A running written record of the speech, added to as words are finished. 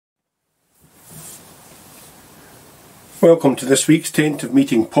Welcome to this week's Tentative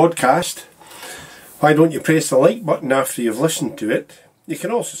Meeting podcast. Why don't you press the like button after you've listened to it? You can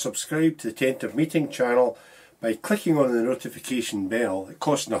also subscribe to the Tentative Meeting channel by clicking on the notification bell. It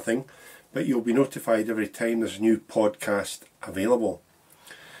costs nothing, but you'll be notified every time there's a new podcast available.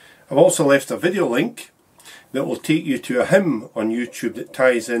 I've also left a video link that will take you to a hymn on YouTube that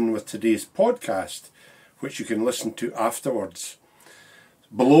ties in with today's podcast, which you can listen to afterwards.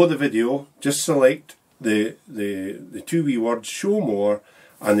 Below the video, just select the two wee words show more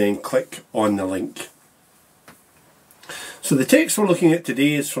and then click on the link. So the text we're looking at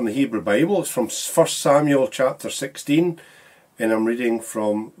today is from the Hebrew Bible. It's from 1 Samuel chapter 16 and I'm reading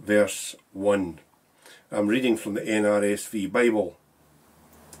from verse 1. I'm reading from the NRSV Bible.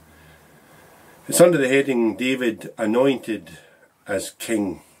 It's under the heading David anointed as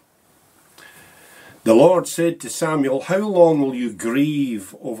king. The Lord said to Samuel, "How long will you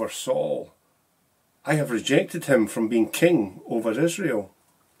grieve over Saul? I have rejected him from being king over Israel.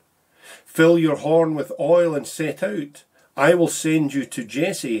 Fill your horn with oil and set out. I will send you to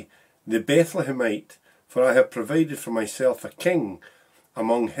Jesse the Bethlehemite, for I have provided for myself a king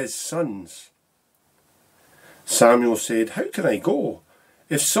among his sons." Samuel said, "How can I go?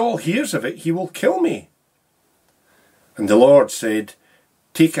 If Saul hears of it, he will kill me." And the Lord said,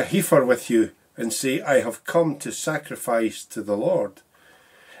 "Take a heifer with you and say, I have come to sacrifice to the Lord.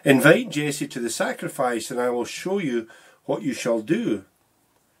 Invite Jesse to the sacrifice, and I will show you what you shall do.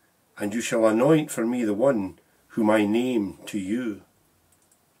 And you shall anoint for me the one whom I name to you."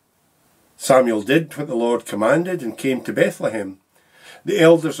 Samuel did what the Lord commanded and came to Bethlehem. The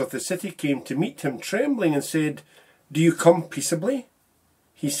elders of the city came to meet him trembling and said, "Do you come peaceably?"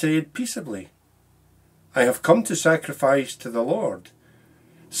 He said, "Peaceably. I have come to sacrifice to the Lord.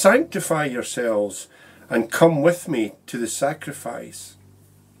 Sanctify yourselves and come with me to the sacrifice."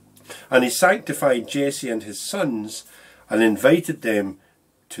 And he sanctified Jesse and his sons and invited them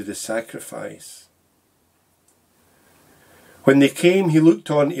to the sacrifice. When they came, he looked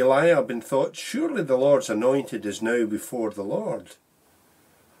on Eliab and thought, "Surely the Lord's anointed is now before the Lord."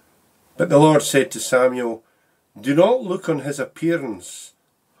 But the Lord said to Samuel, "Do not look on his appearance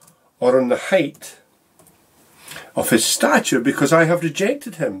or on the height of his stature, because I have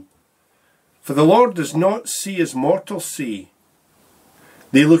rejected him. For the Lord does not see as mortals see.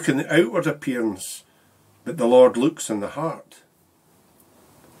 They look on the outward appearance, but the Lord looks on the heart."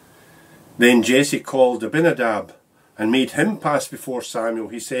 Then Jesse called Abinadab and made him pass before Samuel.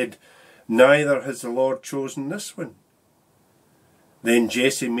 He said, "Neither has the Lord chosen this one." Then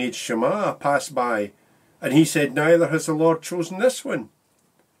Jesse made Shammah pass by, and he said, "Neither has the Lord chosen this one."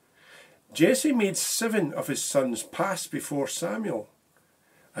 Jesse made 7 of his sons pass before Samuel.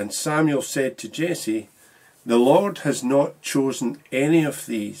 And Samuel said to Jesse, "The Lord has not chosen any of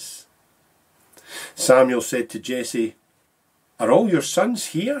these." Samuel said to Jesse, "Are all your sons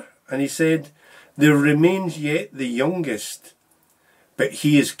here?" And he said, "There remains yet the youngest, but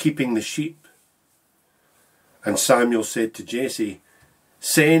he is keeping the sheep." And Samuel said to Jesse,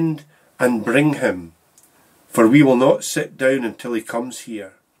 "Send and bring him, for we will not sit down until he comes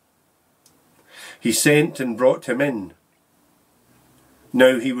here." He sent and brought him in.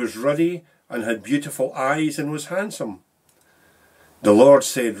 Now he was ruddy and had beautiful eyes and was handsome. The Lord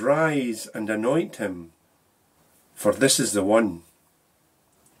said, "Rise and anoint him, for this is the one."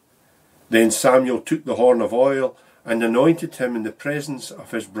 Then Samuel took the horn of oil and anointed him in the presence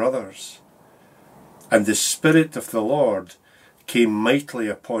of his brothers. And the Spirit of the Lord came mightily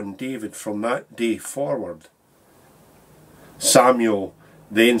upon David from that day forward. Samuel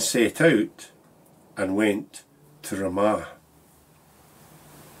then set out and went to Ramah.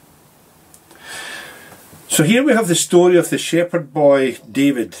 So here we have the story of the shepherd boy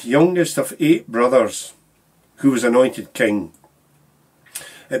David, youngest of 8 brothers, who was anointed king.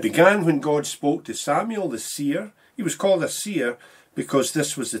 It began when God spoke to Samuel the seer. He was called a seer because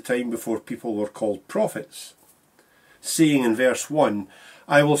this was the time before people were called prophets, saying in verse 1,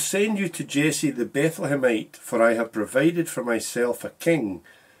 "I will send you to Jesse the Bethlehemite, for I have provided for myself a king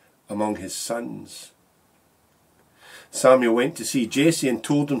among his sons." Samuel went to see Jesse and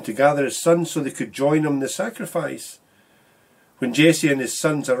told him to gather his sons so they could join him in the sacrifice. When Jesse and his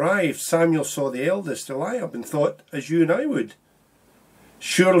sons arrived, Samuel saw the eldest, Eliab, and thought, as you and I would,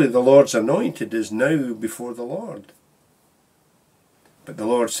 "Surely the Lord's anointed is now before the Lord." But the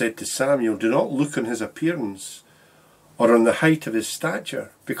Lord said to Samuel, "Do not look on his appearance or on the height of his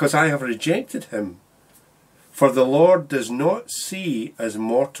stature, because I have rejected him. For the Lord does not see as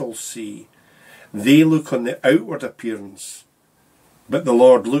mortals see. They look on the outward appearance, but the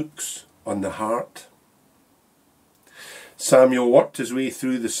Lord looks on the heart." Samuel worked his way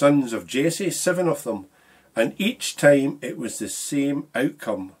through the sons of Jesse, 7 of them, And each time it was the same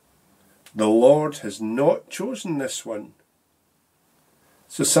outcome. The Lord has not chosen this one.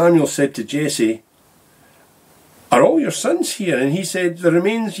 So Samuel said to Jesse, "Are all your sons here?" And he said, "There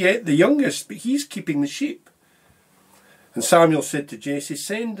remains yet the youngest, but he's keeping the sheep." And Samuel said to Jesse,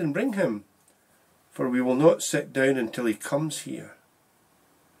 "Send and bring him, for we will not sit down until he comes here."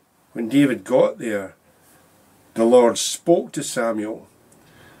 When David got there, the Lord spoke to Samuel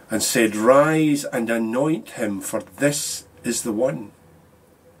and said, "Rise and anoint him, for this is the one."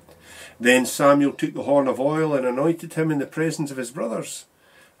 Then Samuel took the horn of oil and anointed him in the presence of his brothers.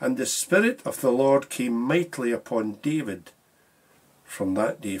 And the Spirit of the Lord came mightily upon David from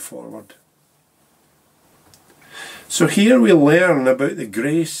that day forward. So here we learn about the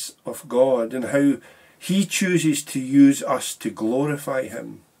grace of God and how He chooses to use us to glorify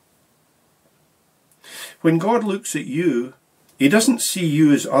Him. When God looks at you, He doesn't see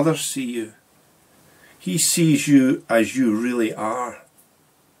you as others see you. He sees you as you really are.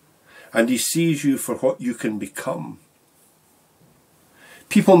 And He sees you for what you can become.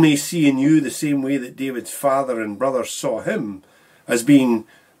 People may see in you the same way that David's father and brothers saw him, as being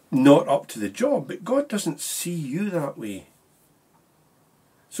not up to the job, but God doesn't see you that way.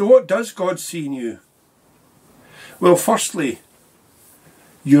 So what does God see in you? Well, firstly,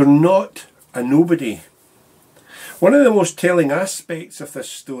 you're not a nobody. One of the most telling aspects of this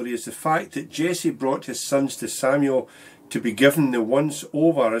story is the fact that Jesse brought his sons to Samuel to be given the once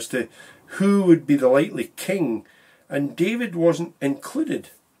over as to who would be the likely king, and David wasn't included.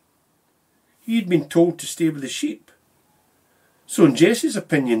 He'd been told to stay with the sheep. So in Jesse's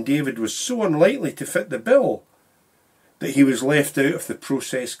opinion, David was so unlikely to fit the bill that he was left out of the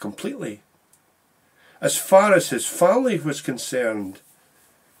process completely. As far as his family was concerned,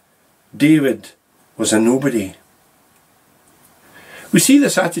 David was a nobody. We see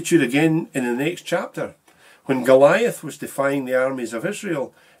this attitude again in the next chapter. When Goliath was defying the armies of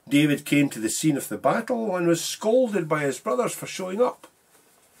Israel, David came to the scene of the battle and was scolded by his brothers for showing up.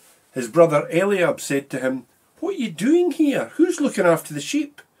 His brother Eliab said to him, "What are you doing here? Who's looking after the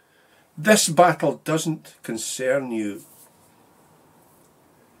sheep? This battle doesn't concern you."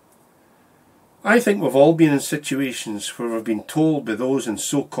 I think we've all been in situations where we've been told by those in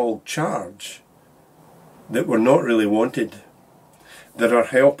so-called charge that we're not really wanted, that our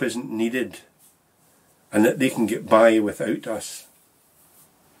help isn't needed, and that they can get by without us.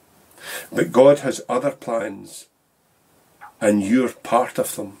 But God has other plans, and you're part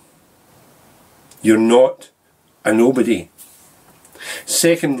of them. You're not a nobody.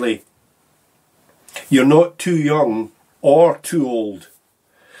 Secondly, you're not too young or too old.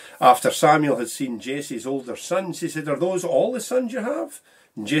 After Samuel had seen Jesse's older sons, he said, "Are those all the sons you have?"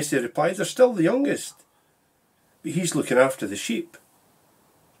 And Jesse replied, "They're still the youngest, but he's looking after the sheep."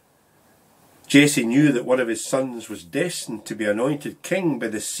 Jesse knew that one of his sons was destined to be anointed king by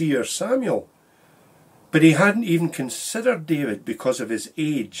the seer Samuel, but he hadn't even considered David because of his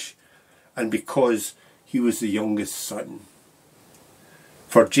age and because he was the youngest son.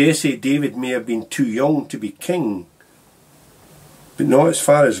 For Jesse, David may have been too young to be king, but not as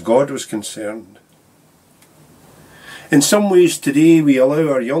far as God was concerned. In some ways today we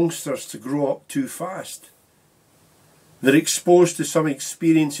allow our youngsters to grow up too fast. They're exposed to some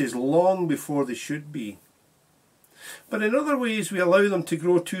experiences long before they should be. But in other ways we allow them to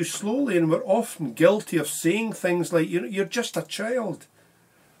grow too slowly, and we're often guilty of saying things like, "You're just a child.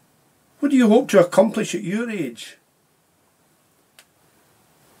 What do you hope to accomplish at your age?"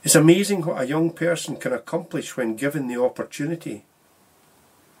 It's amazing what a young person can accomplish when given the opportunity.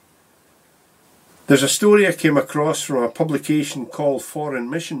 There's a story I came across from a publication called Foreign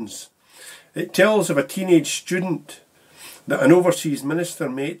Missions. It tells of a teenage student that an overseas minister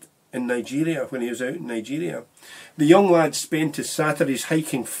met in Nigeria when he was out in Nigeria. The young lad spent his Saturdays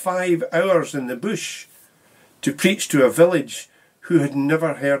hiking 5 hours in the bush to preach to a village who had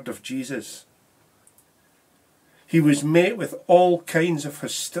never heard of Jesus. He was met with all kinds of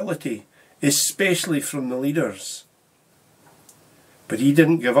hostility, especially from the leaders. But he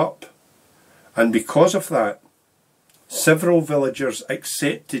didn't give up, and because of that, several villagers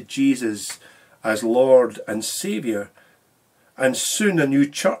accepted Jesus as Lord and Saviour, and soon a new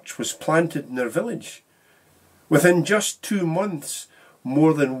church was planted in their village. Within just 2 months,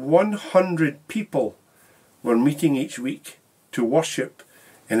 more than 100 people were meeting each week to worship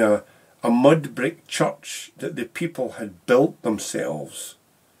in a mud brick church that the people had built themselves,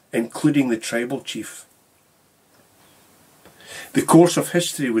 including the tribal chief. The course of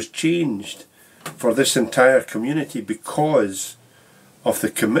history was changed for this entire community because of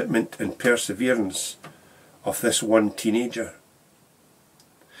the commitment and perseverance of this one teenager.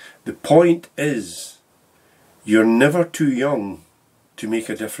 The point is You're never too young to make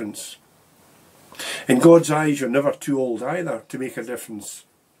a difference. In God's eyes, you're never too old either to make a difference.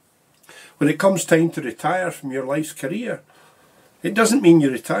 When it comes time to retire from your life's career, it doesn't mean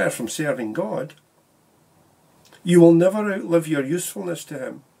you retire from serving God. You will never outlive your usefulness to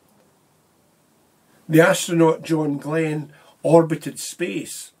Him. The astronaut John Glenn orbited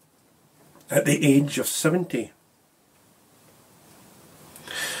space at the age of 70.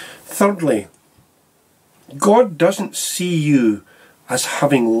 Thirdly, God doesn't see you as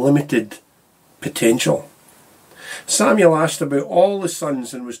having limited potential. Samuel asked about all the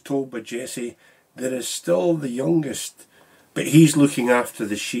sons and was told by Jesse, there is still the youngest, but he's looking after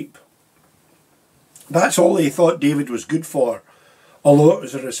the sheep. That's all they thought David was good for, although it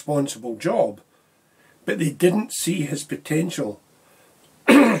was a responsible job. But they didn't see his potential.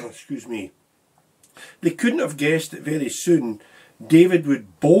 Excuse me. They couldn't have guessed that very soon David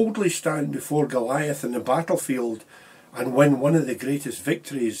would boldly stand before Goliath in the battlefield and win one of the greatest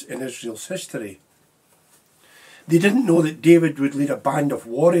victories in Israel's history. They didn't know that David would lead a band of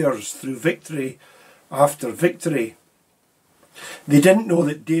warriors through victory after victory. They didn't know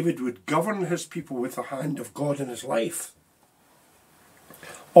that David would govern his people with the hand of God in his life.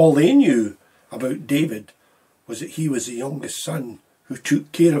 All they knew about David was that he was the youngest son who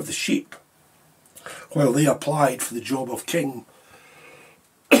took care of the sheep while they applied for the job of king.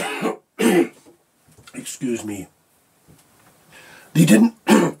 Excuse me. They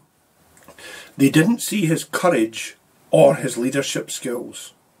didn't see his courage or his leadership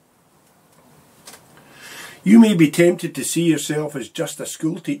skills. You may be tempted to see yourself as just a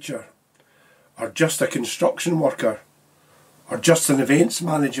school teacher, or just a construction worker, or just an events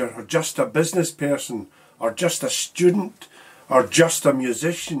manager, or just a business person, or just a student, or just a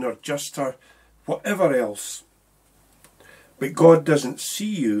musician, or just a whatever else. But God doesn't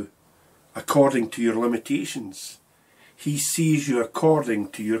see you according to your limitations. He sees you according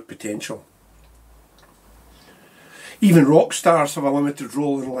to your potential. Even rock stars have a limited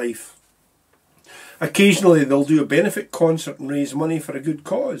role in life. Occasionally they'll do a benefit concert and raise money for a good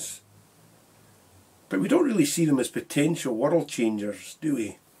cause. But we don't really see them as potential world changers, do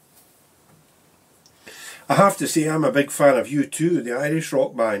we? I have to say I'm a big fan of U2, the Irish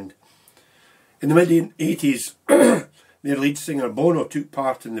rock band. In the mid-80s, their lead singer Bono took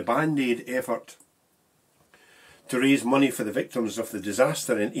part in the Band-Aid effort to raise money for the victims of the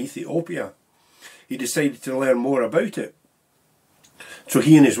disaster in Ethiopia. He decided to learn more about it. So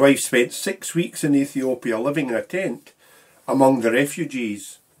he and his wife spent 6 weeks in Ethiopia living in a tent among the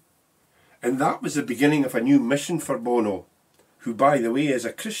refugees. And that was the beginning of a new mission for Bono, who, by the way, is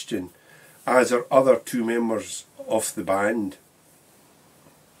a Christian, as are other two members of the band.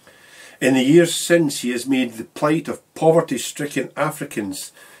 In the years since, he has made the plight of poverty-stricken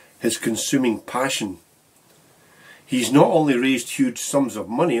Africans his consuming passion. He's not only raised huge sums of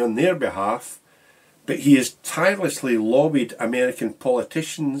money on their behalf, but he has tirelessly lobbied American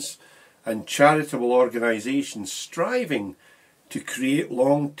politicians and charitable organisations striving to create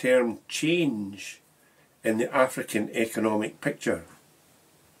long-term change in the African economic picture.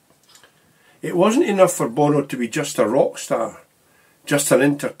 It wasn't enough for Bono to be just a rock star, just an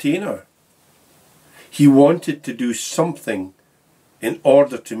entertainer. He wanted to do something in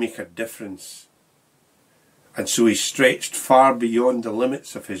order to make a difference. And so he stretched far beyond the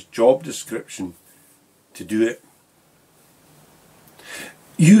limits of his job description to do it.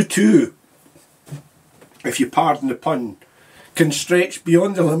 You too, if you pardon the pun, can stretch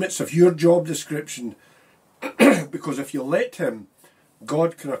beyond the limits of your job description because if you let Him,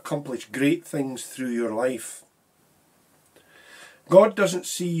 God can accomplish great things through your life. God doesn't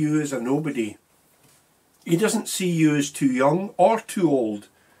see you as a nobody. He doesn't see you as too young or too old.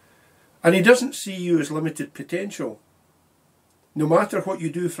 And He doesn't see you as limited potential, no matter what you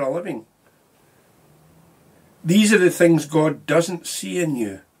do for a living. These are the things God doesn't see in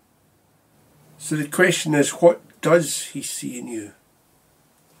you. So the question is, what does He see in you?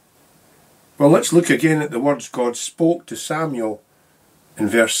 Well, let's look again at the words God spoke to Samuel in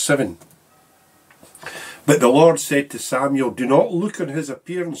verse 7. But the Lord said to Samuel, do not look on his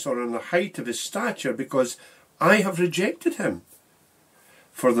appearance or on the height of his stature, because I have rejected him.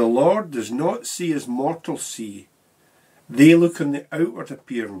 For the Lord does not see as mortals see. They look on the outward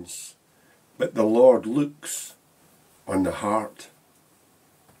appearance, but the Lord looks on the heart.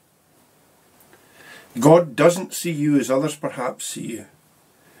 God doesn't see you as others perhaps see you.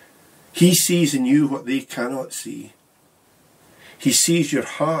 He sees in you what they cannot see. He sees your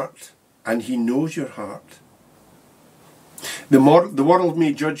heart and He knows your heart. The world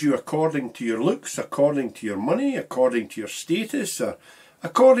may judge you according to your looks, according to your money, according to your status, or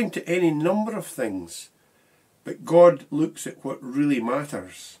according to any number of things. But God looks at what really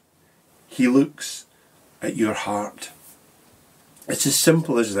matters. He looks at your heart. It's as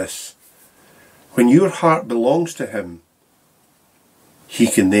simple as this. When your heart belongs to Him, He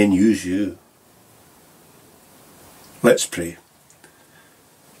can then use you. Let's pray.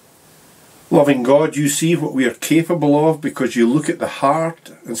 Loving God, you see what we are capable of because you look at the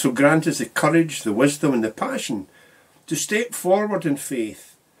heart, and so grant us the courage, the wisdom and the passion to step forward in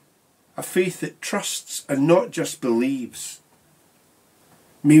faith, a faith that trusts and not just believes.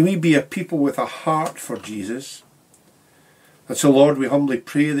 May we be a people with a heart for Jesus. And so, Lord, we humbly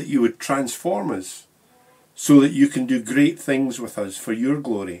pray that you would transform us so that you can do great things with us for your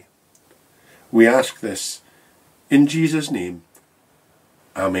glory. We ask this in Jesus' name.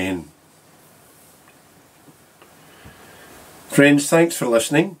 Amen. Friends, thanks for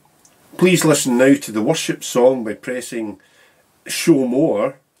listening. Please listen now to the worship song by pressing Show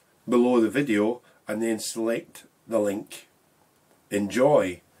More below the video and then select the link.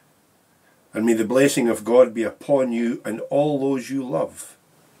 Enjoy, and may the blessing of God be upon you and all those you love.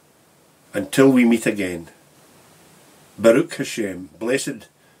 Until we meet again. Baruch Hashem, blessed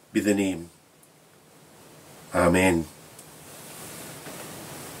be the name. Amen.